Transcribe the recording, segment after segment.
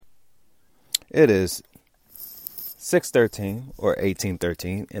It is 6:13 or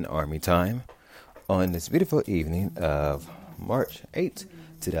 18:13 in Army time on this beautiful evening of March 8th,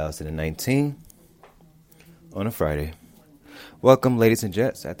 2019 on a Friday. Welcome, ladies and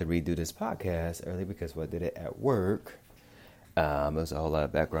gents. I had to redo this podcast early because I did it at work. There was a whole lot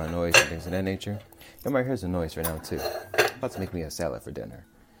of background noise and things of that nature. And right here's a noise right now, too. About to make me a salad for dinner.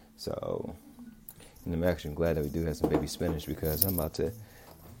 So, and I'm actually glad that we do have some baby spinach because I'm about to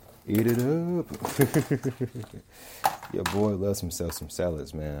eat it up. Your boy loves himself some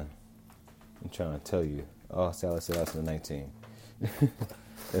salads, man. I'm trying to tell you. All salads 2019.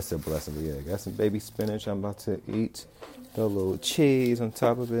 That's a blessing. But yeah, got some baby spinach I'm about to eat. Got a little cheese on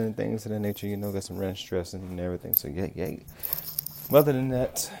top of it and things of that nature. You know, got some ranch dressing and everything. So yeah. Other than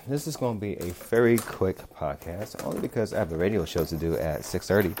that, this is going to be a very quick podcast. Only because I have a radio show to do at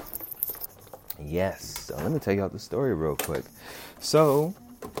 6:30. Yes. So let me tell y'all the story real quick. So,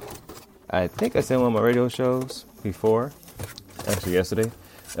 I think I said one of my radio shows before. Actually, yesterday.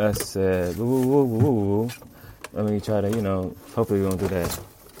 I said, let me try to, hopefully we won't do that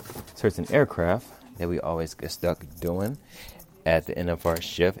certain aircraft that we always get stuck doing at the end of our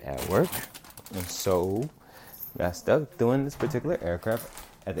shift at work. And so, got stuck doing this particular aircraft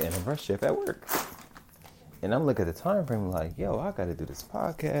at the end of our shift at work. And I'm looking at the time frame like, I got to do this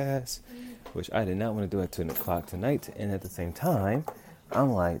podcast, which I did not want to do at 2 o'clock tonight. And at the same time,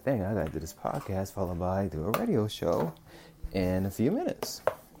 I'm like, dang, I got to do this podcast followed by do a radio show in a few minutes.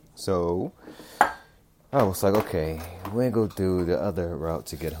 So I was like, okay, we ain't go do the other route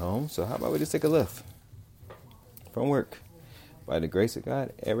to get home. So how about we just take a lift from work? By the grace of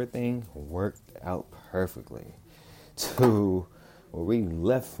God, everything worked out perfectly. To where we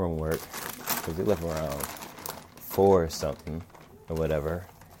left from work, because we left around 4 or something or whatever.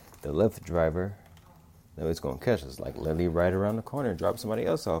 The Lyft driver that was going to catch us, like literally right around the corner and drop somebody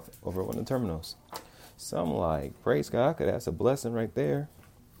else off over one of the terminals. So I'm like, praise God, because that's a blessing right there.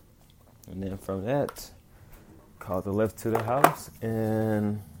 And then from that, called the Lyft to the house,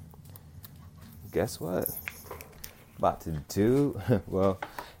 and guess what? About to do,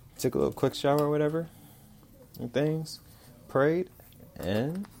 took a little quick shower or whatever, and things, prayed,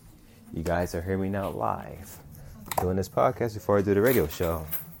 and you guys are hearing me now live, doing this podcast before I do the radio show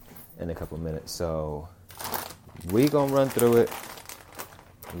in a couple minutes. So we gonna run through it.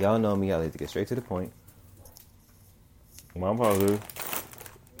 Y'all know me, I like to get straight to the point. My apologies.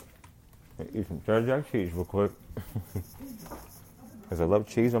 Eat some cheddar jack cheese real quick. Because I love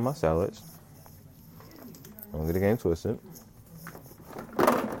cheese on my salads. Don't get the game twisted.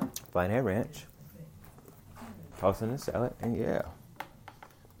 Fine hair ranch. Toss in the salad. And yeah.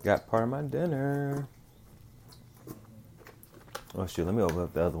 Got part of my dinner. Oh shoot, let me open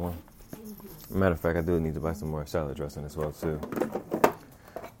up the other one. Matter of fact, I do need to buy some more salad dressing as well too.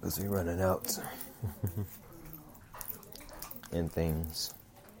 Because we're running out. And things.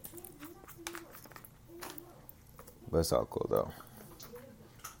 But it's all cool though.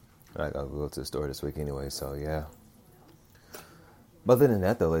 I gotta go to the store this week anyway, so yeah. But other than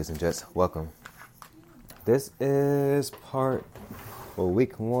that though, ladies and gents, welcome. This is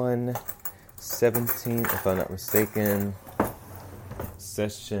week 1, 17, if I'm not mistaken.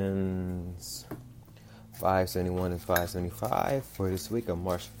 Sessions 571 and 575 for this week of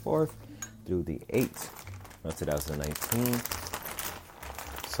March 4th through the 8th of 2019.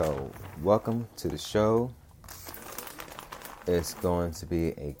 So, welcome to the show. It's going to be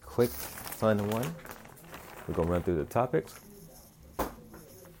a quick, fun one. We're going to run through the topics.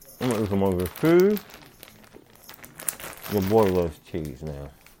 I'm going to come over food. Your boy loves cheese now.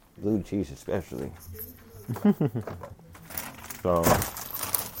 Blue cheese especially. So,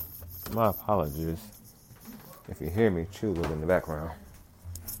 my apologies if you hear me chew in the background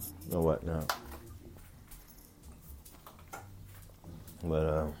or whatnot.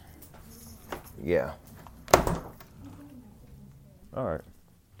 But, yeah. Alright.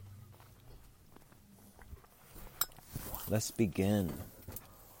 Let's begin.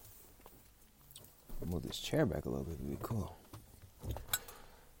 Move this chair back a little bit, it'd be cool.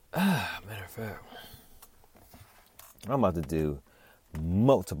 Matter of fact, I'm about to do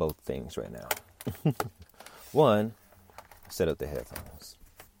multiple things right now. One, set up the headphones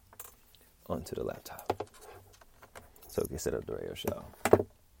onto the laptop so we can set up the radio show,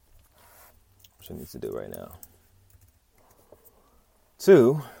 which I need to do right now.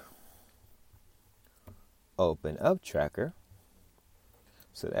 2, open up Tracker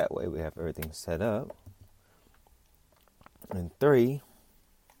so that way we have everything set up. And 3,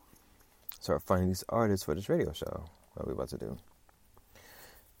 start finding these artists for this radio show that we're about to do.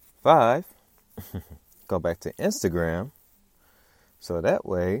 5, go back to Instagram so that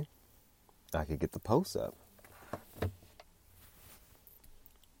way I could get the post up.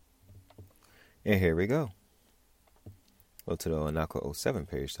 And here we go. Go to the Anako 07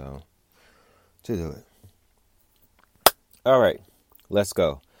 page though to do it. All right, let's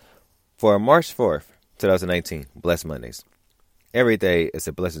go. For March 4th, 2019, Blessed Mondays. Every day is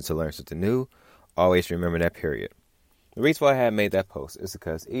a blessing to learn something new. Always remember that period. The reason why I had made that post is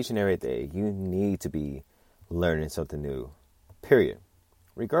because each and every day you need to be learning something new. Period.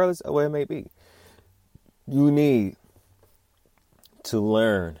 Regardless of what it may be. You need to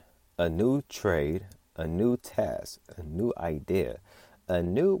learn a new trade, a new task, a new idea, a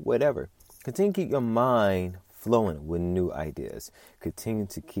new whatever. Continue to keep your mind flowing with new ideas. Continue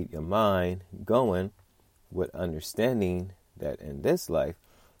to keep your mind going with understanding that in this life,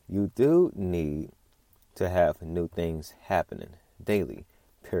 you do need to have new things happening daily,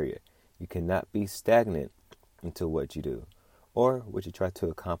 period. You cannot be stagnant into what you do or what you try to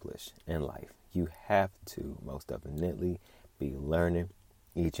accomplish in life. You have to most definitely be learning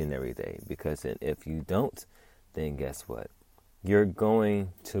each and every day, because if you don't, then guess what? You're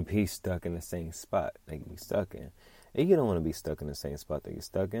going to be stuck in the same spot that you're stuck in. And you don't want to be stuck in the same spot that you're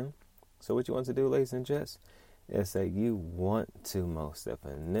stuck in. So what you want to do, ladies and gents, is that you want to most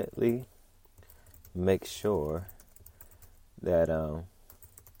definitely make sure that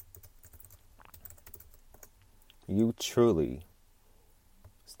you truly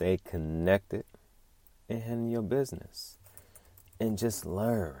stay connected in your business and just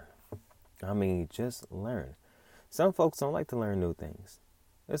learn. I mean, just learn. Some folks don't like to learn new things.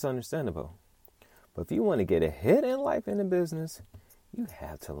 It's understandable. But if you want to get ahead in life and in business, you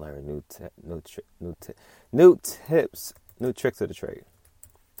have to learn new tips, new tricks of the trade.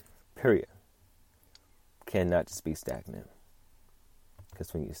 Period. Cannot just be stagnant.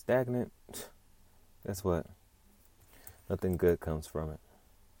 Because when you're stagnant, guess what? Nothing good comes from it.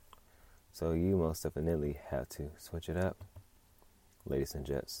 So you most definitely have to switch it up. Ladies and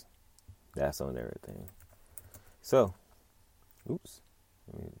gents, that's on everything. So, oops,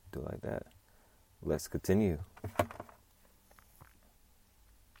 let me do it like that. Let's continue.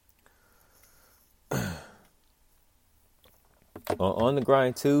 On the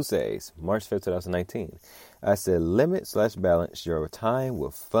Grind Tuesdays, March 5th, 2019, I said limit/balance your time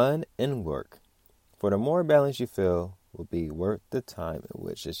with fun and work. For the more balance you feel will be worth the time in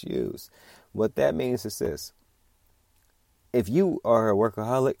which it's used. What that means is this. If you are a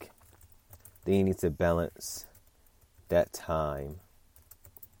workaholic, then you need to balance that time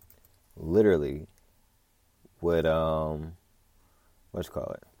literally with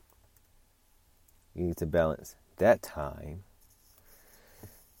you need to balance that time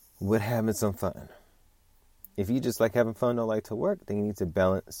with having some fun. If you just like having fun, don't like to work, then you need to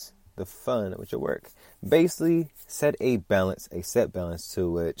balance the fun with your work. Basically, set set balance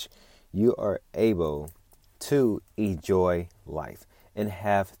to which you are able to enjoy life and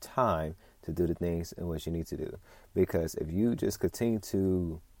have time to do the things in which you need to do. Because if you just continue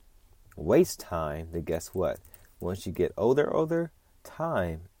to waste time, then guess what? Once you get older,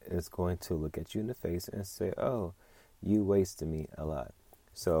 time is going to look at you in the face and say, oh, you wasted me a lot.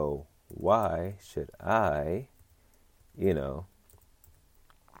 So why should I,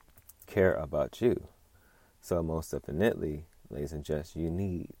 care about you? So most definitely, ladies and gents, you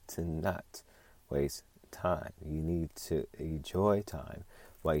need to not waste time. You need to enjoy time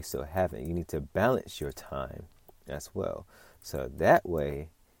while you still have it. You need to balance your time as well. So that way,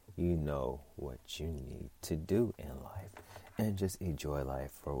 you know what you need to do in life and just enjoy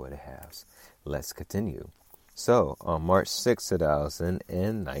life for what it has. Let's continue. So, on March 6,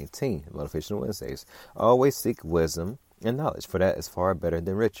 2019, Motivational Wednesdays, always seek wisdom and knowledge, for that is far better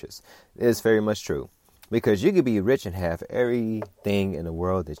than riches. It is very much true, because you could be rich and have everything in the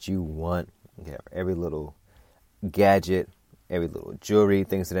world that you want. You have every little gadget, every little jewelry,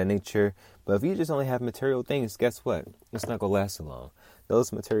 things of that nature. But if you just only have material things, guess what? It's not going to last so long.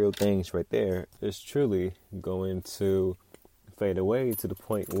 Those material things right there is truly going to fade away to the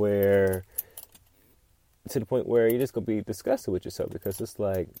point where you're just going to be disgusted with yourself, because it's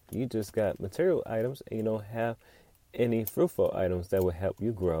like you just got material items and you don't have any fruitful items that will help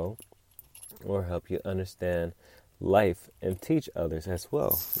you grow or help you understand life and teach others as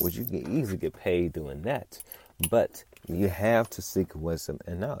well, which you can easily get paid doing that. But you have to seek wisdom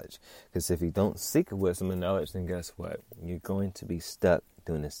and knowledge, because if you don't seek wisdom and knowledge, then guess what? You're going to be stuck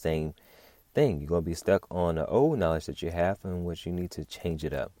doing the same thing. You're going to be stuck on the old knowledge that you have, in which you need to change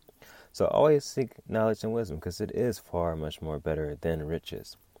it up. So always seek knowledge and wisdom, because it is far much more better than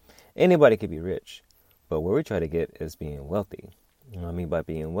riches. Anybody can be rich, but what we try to get is being wealthy. You know what I mean by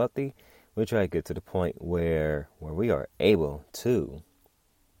being wealthy? We try to get to the point where we are able to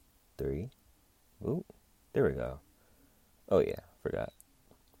 3, Ooh, there we go. Oh yeah, forgot.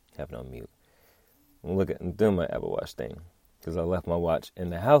 Have it on mute. I'm doing my Apple Watch thing because I left my watch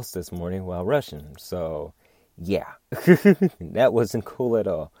in the house this morning while rushing. So, yeah, that wasn't cool at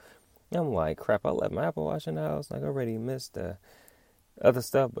all. I'm like, crap, I left my Apple Watch in the house. Like, I already missed the other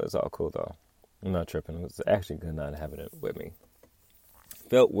stuff, but it's all cool though. I'm not tripping. It was actually good not having it with me.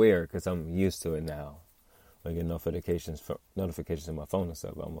 Felt weird because I'm used to it now. I get notifications on my phone and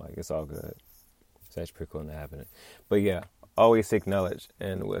stuff. I'm like, it's all good. It's actually pretty cool not having it. But yeah, always seek knowledge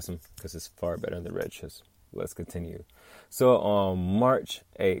and wisdom because it's far better than the riches. Let's continue. So on March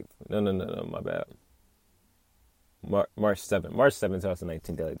 8th, no, my bad. March 7th,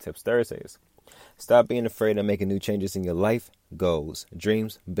 2019, Daily Tips Thursdays. Stop being afraid of making new changes in your life, goals,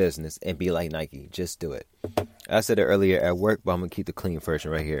 dreams, business, and be like Nike. Just do it. I said it earlier at work, but I'm going to keep the clean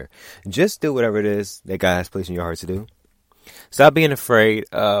version right here. Just do whatever it is that God has placed in your heart to do. Stop being afraid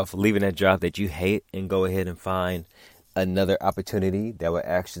of leaving that job that you hate and go ahead and find another opportunity that will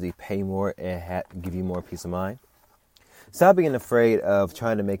actually pay more and give you more peace of mind. Stop being afraid of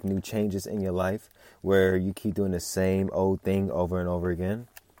trying to make new changes in your life where you keep doing the same old thing over and over again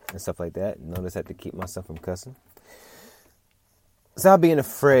and stuff like that. Notice I have to keep myself from cussing. Stop being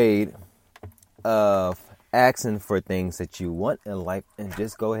afraid of asking for things that you want in life and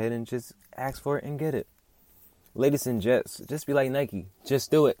just go ahead and just ask for it and get it. Ladies and gents, just be like Nike. Just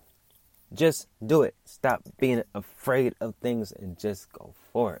do it. Just do it. Stop being afraid of things and just go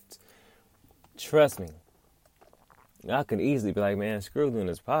for it. Trust me. I could easily be like, man, screw doing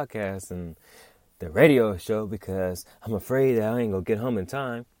this podcast and the radio show because I'm afraid that I ain't going to get home in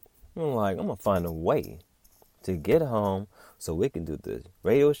time. I'm like, I'm going to find a way to get home so we can do the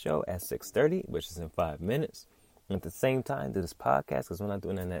radio show at 6:30, which is in 5 minutes. And at the same time, do this podcast because we're not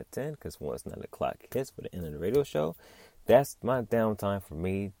doing it at 10 because once 9 o'clock hits for the end of the radio show, that's my downtime for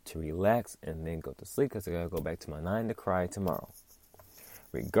me to relax and then go to sleep because I got to go back to my 9 to cry tomorrow.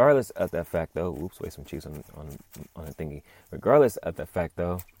 Regardless of that fact, though, waste some cheese on the thingy. Regardless of that fact,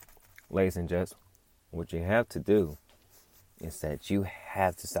 though, ladies and gents, what you have to do is that you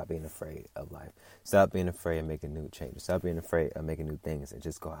have to stop being afraid of life. Stop being afraid of making new changes. Stop being afraid of making new things and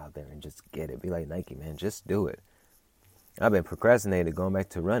just go out there and just get it. Be like Nike, man. Just do it. I've been procrastinating going back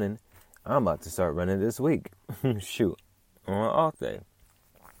to running. I'm about to start running this week. Shoot. On an off day.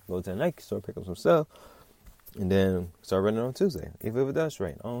 Go to the Nike store, pick up some stuff, and then start running on Tuesday. Even if it does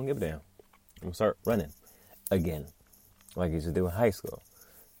rain, I don't give a damn. I'm going to start running again. Like you used to do in high school.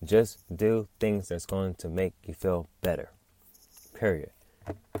 Just do things that's going to make you feel better. Period.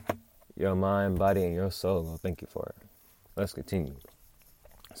 Your mind, body, and your soul will thank you for it. Let's continue.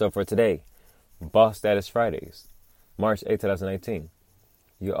 So for today, Boss Status Fridays, March 8, 2019.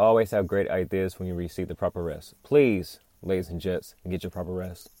 You always have great ideas when you receive the proper rest. Please, ladies and gents, get your proper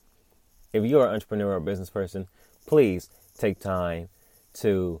rest. If you are an entrepreneur or business person, please take time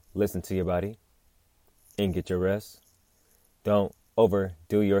to listen to your body and get your rest. Don't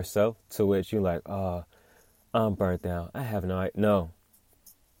overdo yourself to which you like, oh, I'm burnt out. I have no idea. No.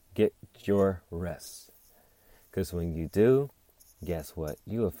 Get your rest. Because when you do, guess what?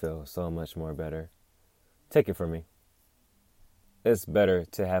 You will feel so much more better. Take it from me. It's better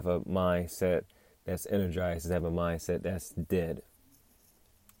to have a mindset that's energized than have a mindset that's dead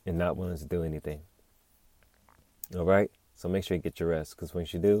and not willing to do anything. All right? So make sure you get your rest. Because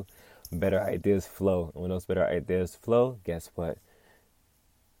once you do, better ideas flow. And when those better ideas flow, guess what?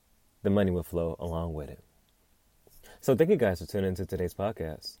 The money will flow along with it. So thank you guys for tuning into today's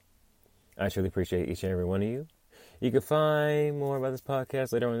podcast. I truly appreciate each and every one of you. You can find more about this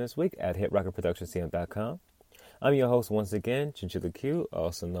podcast later on this week at hitrockerproductionscm.com. I'm your host once again, Chinchilla Q,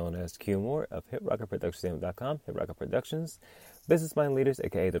 also known as Q Moore of hitrockerproductionscm.com, Hit Rocker Productions, business mind leaders,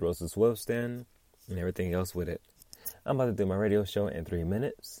 aka the Roses Wolf Stand, and everything else with it. I'm about to do my radio show in 3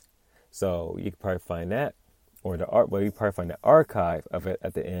 minutes, so you can probably find that, or you can probably find the archive of it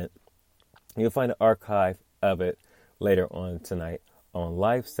at the end. You'll find the archive of it later on tonight on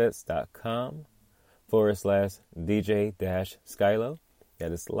livesets.com/DJ-Skylo.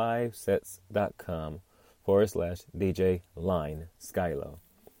 That is livesets.com/DJ line Skylo.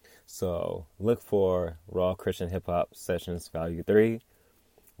 So look for Raw Christian Hip Hop Sessions Value 3,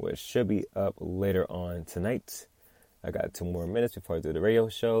 which should be up later on tonight. I got 2 more minutes before I do the radio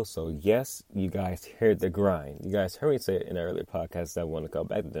show. So yes, you guys heard the grind. You guys heard me say it in an earlier podcast that I want to go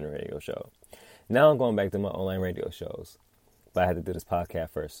back to the radio show. Now I'm going back to my online radio shows. But I had to do this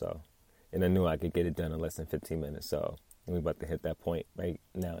podcast first, so. And I knew I could get it done in less than 15 minutes, so. We're about to hit that point right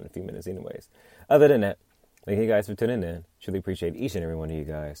now in a few minutes anyways. Other than that, thank you guys for tuning in. Truly appreciate each and every one of you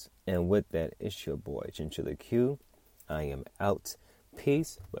guys. And with that, it's your boy, Chinchilla Q. I am out.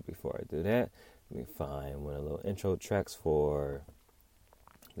 Peace. But before I do that, Let me find one of the little intro tracks for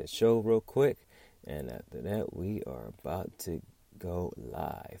the show real quick. And after that, we are about to go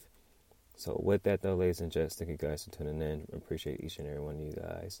live. So with that, though, ladies and gents, thank you guys for tuning in. I appreciate each and every one of you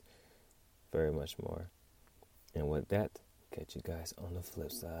guys very much more. And with that, catch you guys on the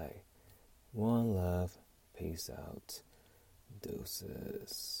flip side. One love. Peace out.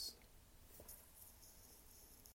 Deuces.